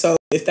bi, so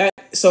if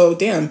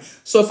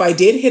I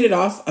did hit it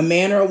off, a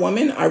man or a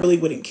woman, I really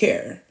wouldn't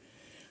care.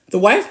 The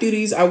wife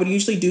duties I would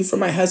usually do for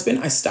my husband,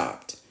 I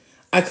stopped.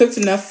 I cooked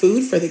enough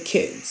food for the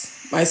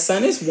kids. My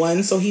son is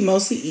 1, so he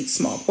mostly eats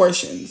small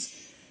portions.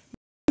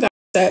 I got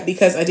upset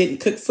because I didn't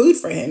cook food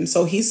for him,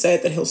 so he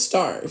said that he'll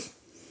starve.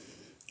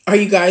 Are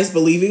you guys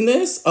believing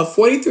this? A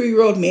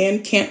 43-year-old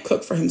man can't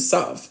cook for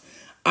himself.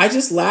 I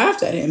just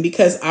laughed at him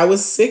because I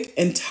was sick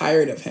and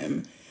tired of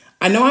him.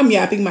 I know I'm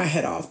yapping my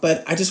head off,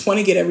 but I just want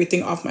to get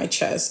everything off my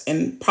chest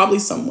and probably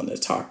someone to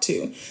talk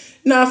to.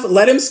 Enough,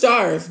 let him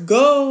starve.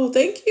 Go,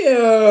 thank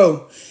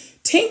you.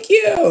 Thank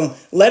you.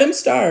 Let him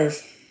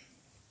starve.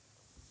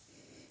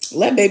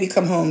 Let baby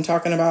come home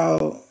talking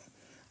about,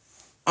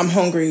 I'm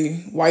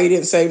hungry. Why you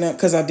didn't say that?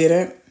 Because I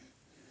didn't.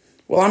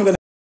 Well, I'm going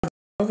to.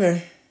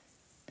 Okay.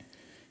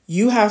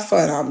 You have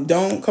fun.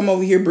 Don't come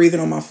over here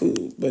breathing on my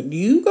food. But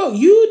you go.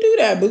 You do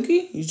that,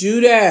 Bookie. You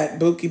do that,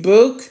 Bookie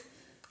Book.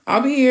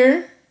 I'll be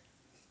here.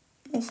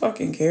 I don't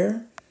fucking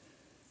care.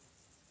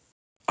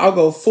 I'll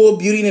go full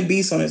Beauty and the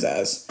Beast on his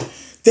ass.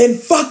 Then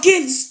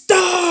fucking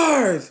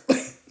starve.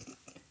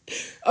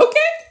 Okay.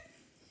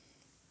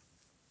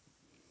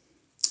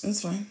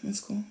 That's fine.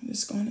 That's cool.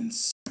 Just go ahead and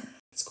start.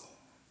 That's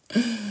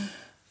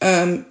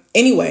cool.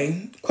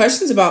 Anyway,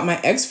 questions about my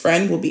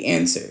ex-friend will be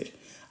answered.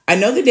 I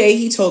know the day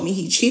he told me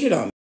he cheated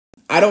on me.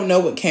 I don't know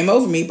what came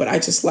over me, but I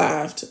just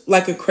laughed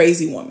like a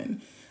crazy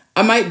woman.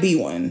 I might be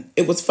one.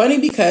 It was funny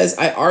because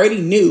I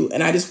already knew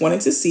and I just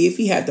wanted to see if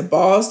he had the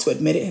balls to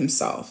admit it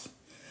himself.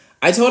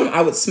 I told him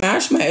I would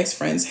smash my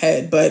ex-friend's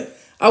head, but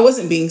I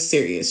wasn't being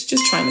serious,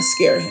 just trying to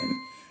scare him.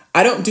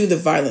 I don't do the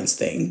violence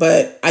thing,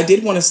 but I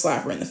did want to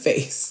slap her in the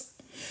face.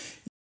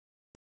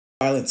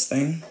 Violence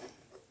thing.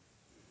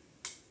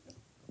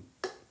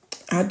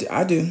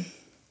 I do.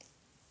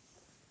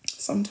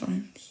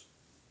 Sometimes.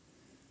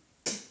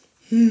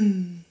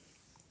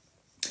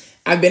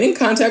 I've been in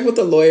contact with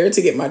a lawyer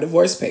to get my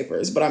divorce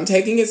papers, but I'm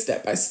taking it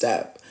step by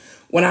step.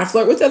 When I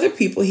flirt with other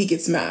people, he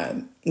gets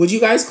mad. Would you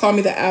guys call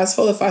me the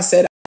asshole if I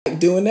said I like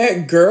doing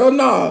that? Girl,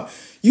 nah.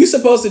 You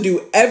supposed to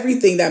do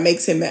everything that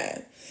makes him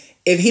mad.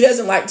 If he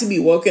doesn't like to be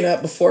woken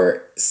up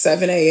before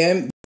 7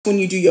 a.m., when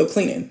you do your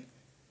cleaning.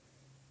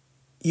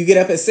 You get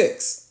up at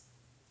 6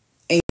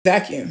 and you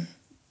vacuum.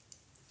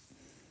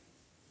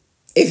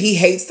 If he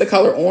hates the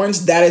color orange,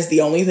 that is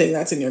the only thing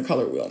that's in your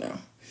color wheel now.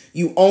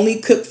 You only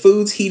cook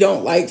foods he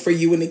don't like for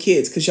you and the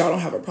kids because y'all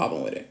don't have a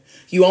problem with it.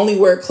 You only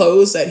wear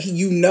clothes that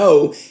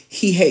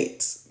he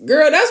hates.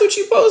 Girl, that's what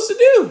you're supposed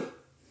to do.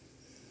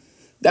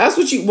 That's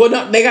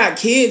what they got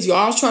kids.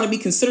 Y'all trying to be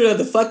considerate of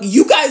the fuck.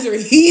 You guys are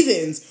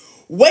heathens.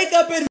 Wake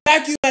up and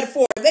vacuum at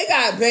 4. They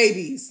got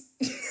babies.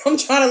 I'm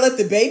trying to let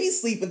the baby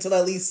sleep until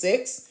at least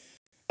 6.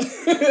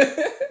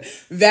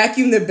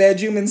 Vacuum the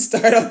bedroom and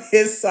start on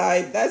his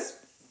side. That's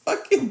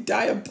fucking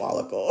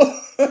diabolical.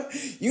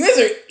 You guys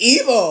are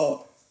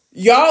evil.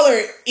 Y'all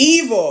are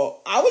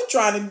evil. I was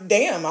trying to,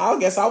 I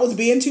guess I was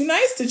being too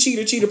nice to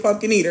cheater,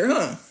 pumpkin eater,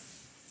 huh?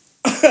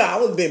 I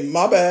was being,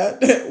 my bad.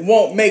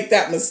 Won't make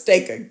that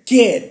mistake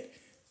again.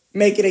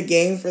 Make it a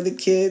game for the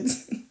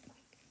kids.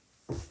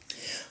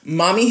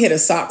 Mommy hid a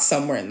sock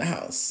somewhere in the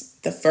house.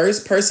 The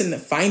first person to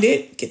find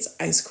it gets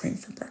ice cream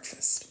for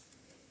breakfast.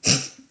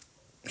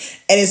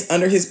 And it's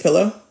under his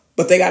pillow,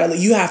 but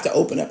you have to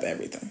open up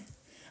everything.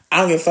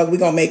 I don't give a fuck. We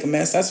gonna make a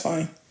mess. That's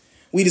fine.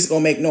 We just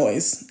gonna make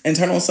noise and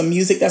turn on some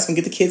music that's gonna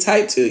get the kids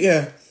hyped too.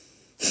 Yeah.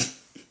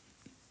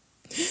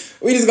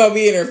 We just gonna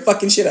be in there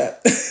fucking shit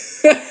up.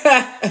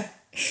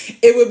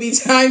 It would be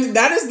time.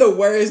 That is the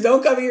worst.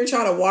 Don't come here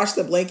trying to wash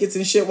the blankets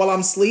and shit while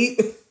I'm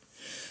asleep.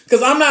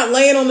 Because I'm not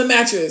laying on the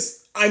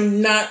mattress. I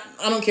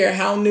don't care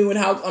how new and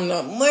I'm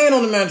not laying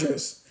on the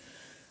mattress.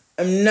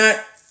 I'm not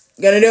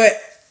gonna do it.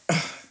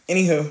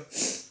 Anywho.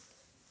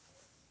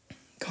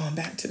 Going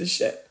back to the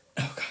shit.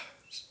 Oh,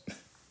 gosh.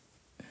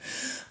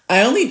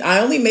 I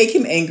only make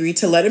him angry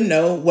to let him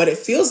know what it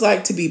feels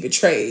like to be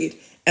betrayed.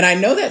 And I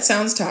know that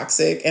sounds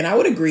toxic, and I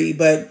would agree,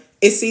 but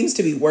it seems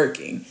to be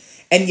working.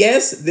 And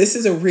yes, this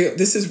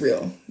is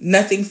real.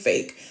 Nothing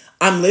fake.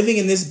 I'm living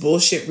in this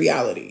bullshit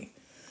reality.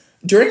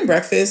 During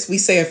breakfast, we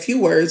say a few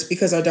words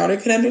because our daughter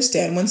can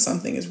understand when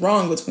something is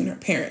wrong between her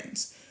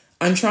parents.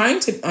 I'm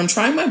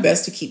trying my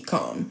best to keep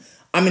calm.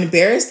 I'm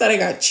embarrassed that I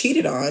got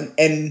cheated on,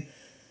 and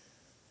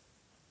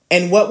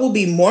what will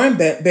be more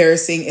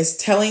embarrassing is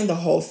telling the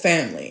whole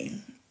family.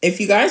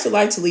 If you guys would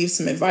like to leave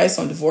some advice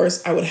on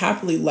divorce, I would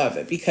happily love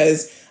it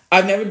because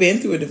I've never been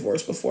through a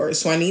divorce before,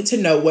 so I need to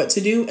know what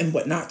to do and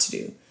what not to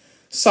do.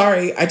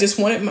 Sorry, I just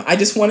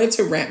wanted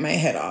to rant my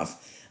head off.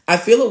 I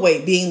feel a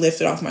weight being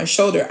lifted off my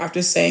shoulder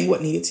after saying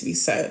what needed to be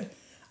said.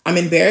 I'm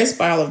embarrassed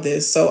by all of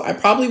this, so I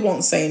probably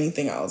won't say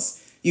anything else.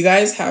 You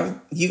guys have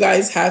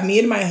me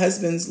and my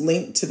husband's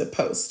link to the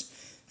post.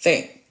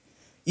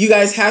 You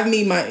guys have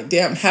me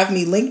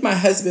link my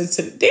husband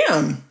to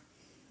the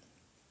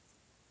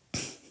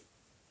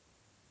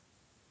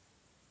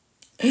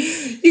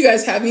You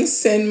guys have me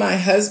send my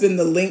husband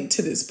the link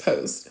to this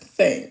post.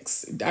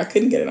 Thanks. I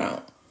couldn't get it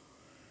out.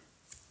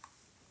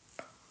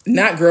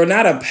 Not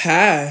a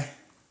pie.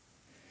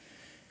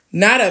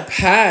 Not a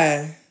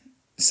pie.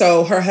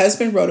 So her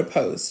husband wrote a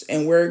post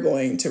and we're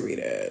going to read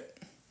it.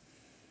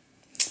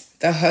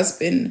 The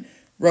husband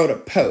wrote a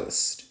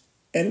post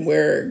and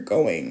we're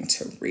going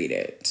to read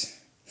it.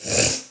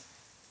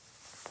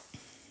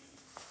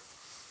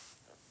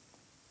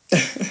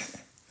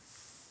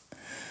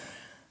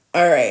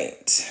 All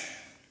right.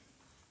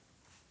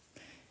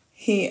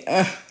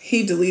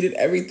 He deleted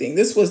everything.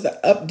 This was the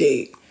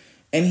update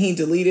and he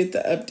deleted the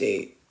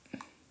update.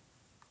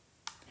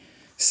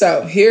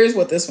 So here's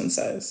what this one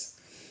says.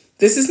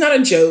 This is not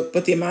a joke,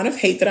 but the amount of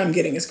hate that I'm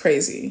getting is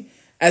crazy.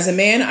 As a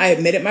man, I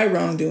admitted my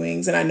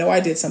wrongdoings and I know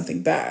I did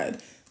something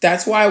bad.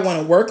 That's why I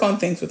want to work on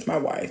things with my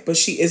wife, but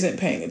she isn't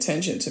paying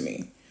attention to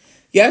me.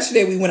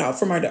 Yesterday, we went out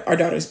for our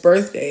daughter's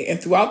birthday,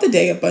 and throughout the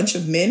day, a bunch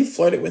of men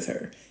flirted with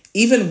her,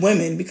 even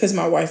women, because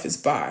my wife is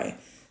bi.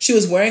 She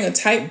was wearing a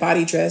tight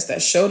body dress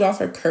that showed off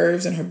her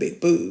curves and her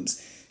big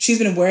boobs. She's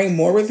been wearing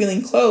more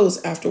revealing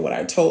clothes after what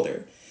I told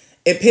her.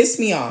 It pissed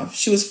me off.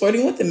 She was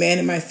flirting with the man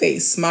in my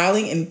face,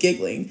 smiling and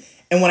giggling,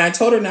 and when I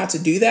told her not to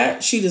do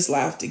that, she just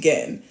laughed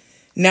again.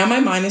 Now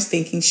my mind is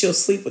thinking she'll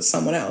sleep with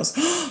someone else.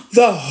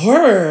 The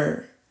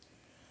horror!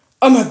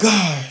 Oh my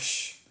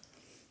gosh.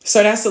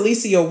 So that's the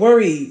least of your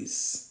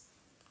worries.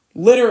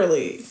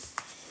 Literally.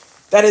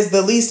 That is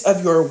the least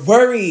of your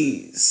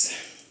worries.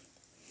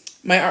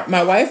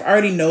 My wife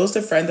already knows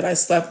the friend that I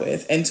slept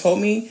with and told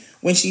me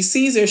when she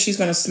sees her, she's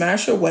going to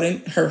smash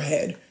her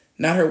head,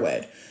 not her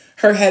wed,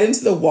 her head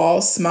into the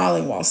wall,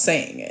 smiling while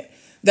saying it.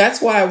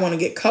 That's why I want to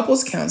get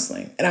couples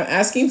counseling and I'm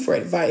asking for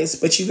advice,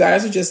 but you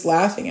guys are just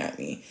laughing at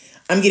me.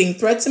 I'm getting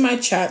threats in my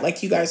chat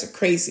like you guys are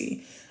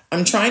crazy.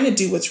 I'm trying to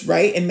do what's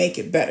right and make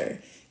it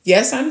better.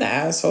 Yes, I'm the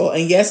asshole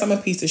and yes, I'm a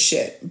piece of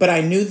shit, but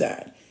I knew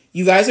that.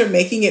 You guys are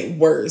making it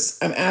worse.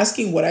 I'm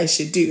asking what I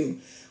should do.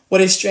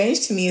 What is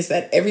strange to me is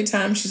that every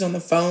time she's on the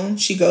phone,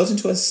 she goes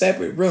into a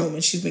separate room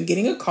and she's been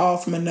getting a call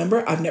from a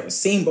number I've never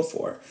seen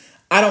before.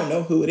 I don't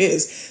know who it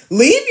is.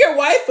 Leave your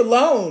wife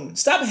alone.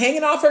 Stop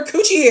hanging off her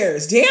coochie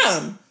hairs.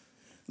 Damn.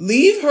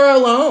 Leave her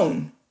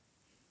alone.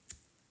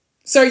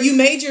 Sir, you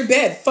made your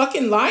bed.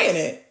 Fucking lie in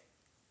it.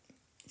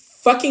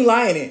 Fucking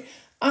lie in it.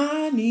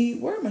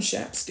 Where my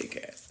chapstick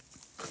at?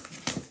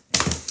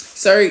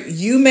 Sir,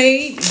 you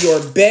made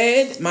your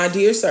bed, my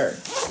dear sir.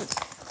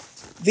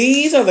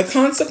 These are the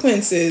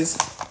consequences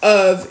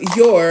of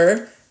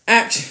your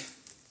action.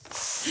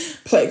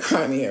 Play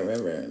crime here,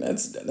 remember.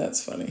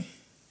 That's funny.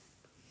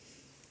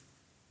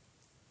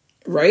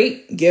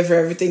 Right? Give her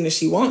everything that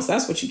she wants.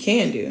 That's what you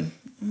can do.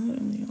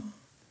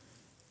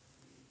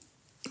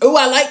 Oh,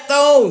 I like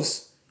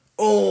those.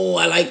 Oh,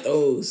 I like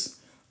those.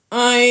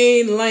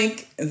 I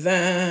like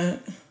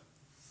that.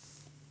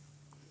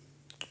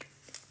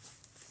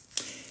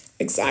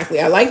 Exactly.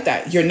 I like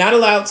that. You're not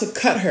allowed to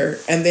cut her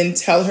and then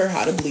tell her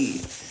how to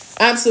bleed.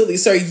 Absolutely.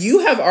 Sir, you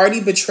have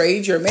already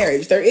betrayed your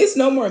marriage. There is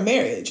no more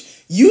marriage.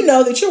 You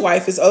know that your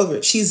wife is over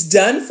it. She's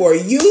done for.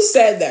 You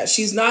said that.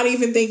 She's not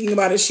even thinking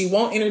about it. She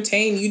won't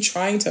entertain you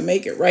trying to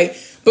make it right.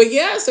 But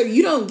yeah, sir,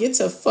 you don't get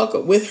to fuck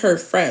with her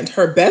friend,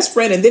 her best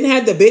friend, and then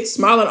had the bitch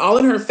smiling all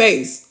in her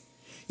face.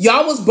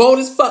 Y'all was bold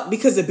as fuck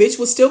because the bitch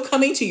was still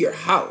coming to your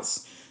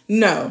house.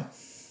 No.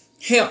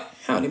 Hell,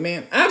 howdy,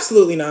 man.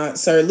 Absolutely not,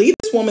 sir. Leave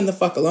this woman the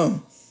fuck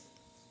alone.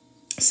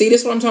 See,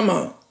 this is what I'm talking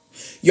about.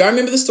 Y'all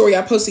remember the story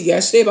I posted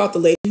yesterday about the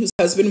lady whose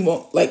husband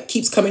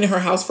keeps coming to her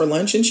house for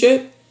lunch and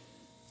shit?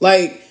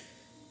 Like,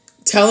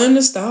 tell him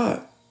to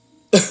stop.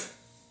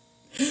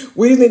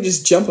 We didn't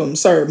just jump him,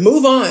 sir.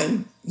 Move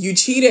on. You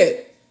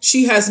cheated.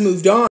 She has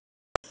moved on.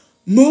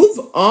 Move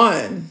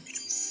on.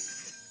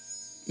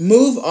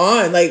 Move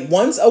on. Like,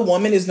 once a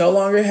woman is no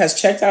longer has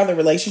checked out of the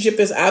relationship,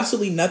 there's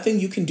absolutely nothing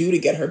you can do to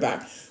get her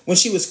back. When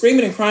she was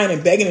screaming and crying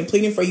and begging and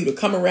pleading for you to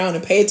come around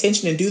and pay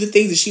attention and do the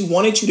things that she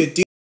wanted you to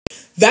do,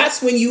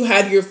 that's when you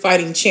had your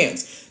fighting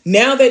chance.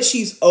 Now that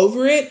she's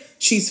over it,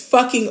 she's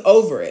fucking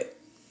over it.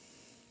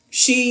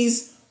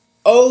 She's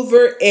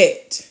over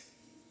it.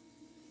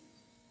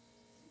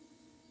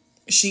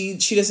 She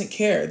doesn't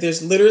care.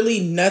 There's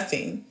literally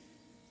nothing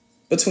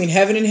between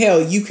heaven and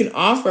hell you can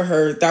offer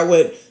her that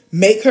would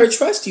make her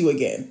trust you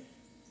again.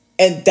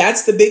 And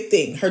that's the big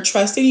thing. Her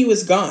trust in you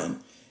is gone.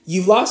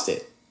 You've lost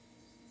it.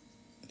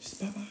 Just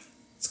bye-bye.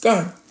 It's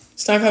gone.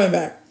 It's not coming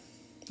back.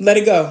 Let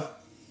it go.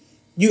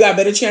 You got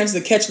better chances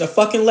of catching a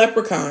fucking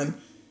leprechaun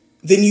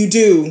than you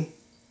do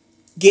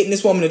getting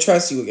this woman to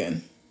trust you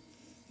again.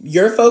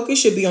 Your focus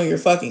should be on your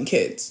fucking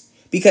kids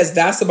because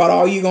that's about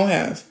all you gonna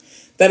have.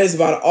 That is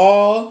about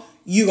all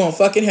you gonna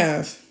fucking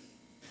have.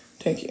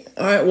 Thank you.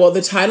 All right. Well,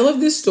 the title of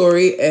this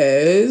story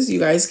is, you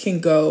guys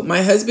can go,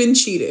 my husband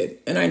cheated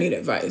and I need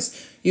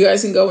advice. You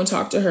guys can go and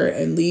talk to her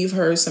and leave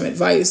her some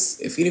advice.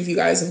 If you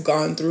guys have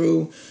gone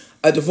through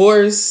a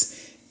divorce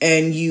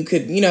and you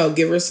could,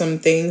 give her some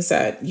things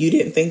that you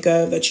didn't think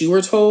of that you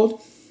were told,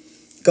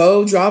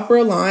 go drop her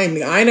a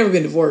line. I ain't never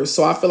been divorced.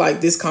 So I feel like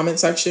this comment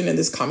section and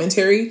this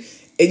commentary,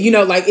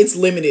 it's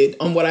limited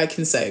on what I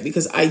can say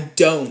because I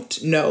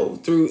don't know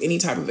through any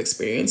type of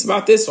experience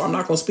about this. So I'm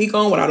not going to speak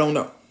on what I don't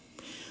know.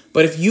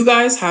 But if you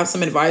guys have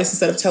some advice,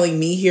 instead of telling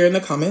me here in the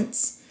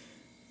comments,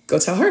 go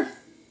tell her.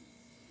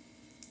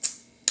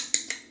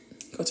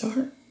 Go tell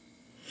her.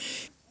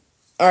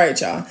 All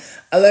right, y'all.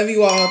 I love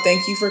you all.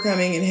 Thank you for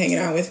coming and hanging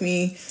out with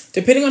me.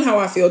 Depending on how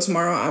I feel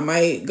tomorrow, I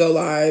might go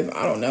live.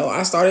 I don't know.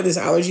 I started this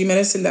allergy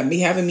medicine that be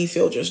having me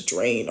feel just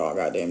drained all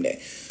goddamn day.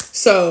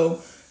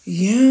 So,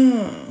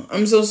 yeah.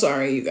 I'm so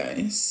sorry, you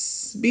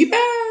guys. Be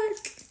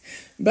back.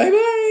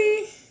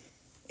 Bye-bye.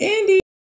 Andy.